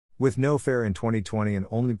With no fare in 2020 and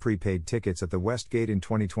only prepaid tickets at the West Gate in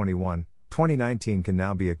 2021, 2019 can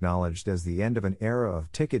now be acknowledged as the end of an era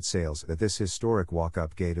of ticket sales at this historic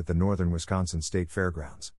walk-up gate at the Northern Wisconsin State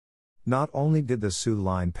Fairgrounds. Not only did the Soo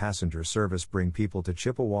Line passenger service bring people to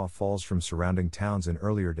Chippewa Falls from surrounding towns in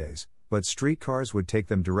earlier days, but streetcars would take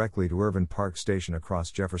them directly to Irvin Park Station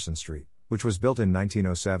across Jefferson Street, which was built in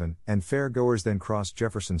 1907, and fairgoers then crossed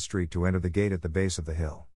Jefferson Street to enter the gate at the base of the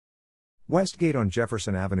hill. Westgate on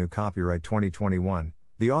Jefferson Avenue Copyright 2021,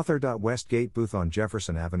 the author. Westgate booth on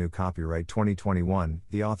Jefferson Avenue Copyright 2021,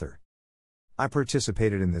 the author. I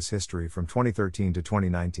participated in this history from 2013 to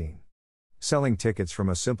 2019. Selling tickets from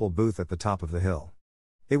a simple booth at the top of the hill.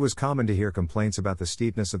 It was common to hear complaints about the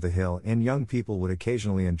steepness of the hill, and young people would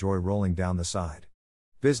occasionally enjoy rolling down the side.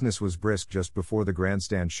 Business was brisk just before the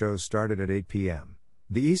grandstand shows started at 8 p.m.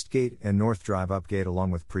 The East Gate and North Drive Up Gate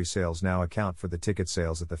along with pre-sales now account for the ticket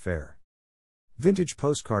sales at the fair. Vintage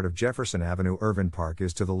postcard of Jefferson Avenue. Irvin Park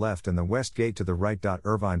is to the left and the West Gate to the right.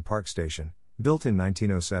 Irvine Park Station, built in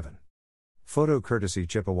 1907. Photo courtesy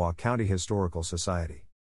Chippewa County Historical Society.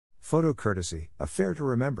 Photo courtesy, a fair to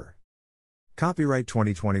remember. Copyright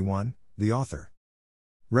 2021, the author.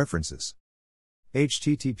 References.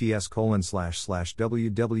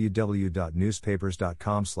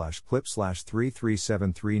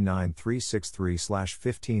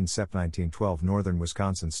 https://www.newspapers.com/clip/3373936 Northern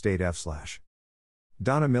Wisconsin State F/.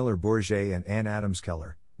 Donna Miller Bourget and Ann Adams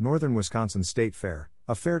Keller, Northern Wisconsin State Fair,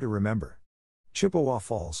 a fair to remember. Chippewa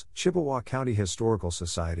Falls, Chippewa County Historical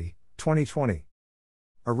Society, 2020.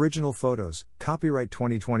 Original photos, copyright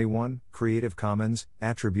 2021, Creative Commons,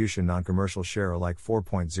 Attribution Non-Commercial Share Alike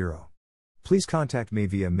 4.0. Please contact me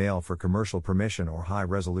via mail for commercial permission or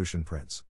high-resolution prints.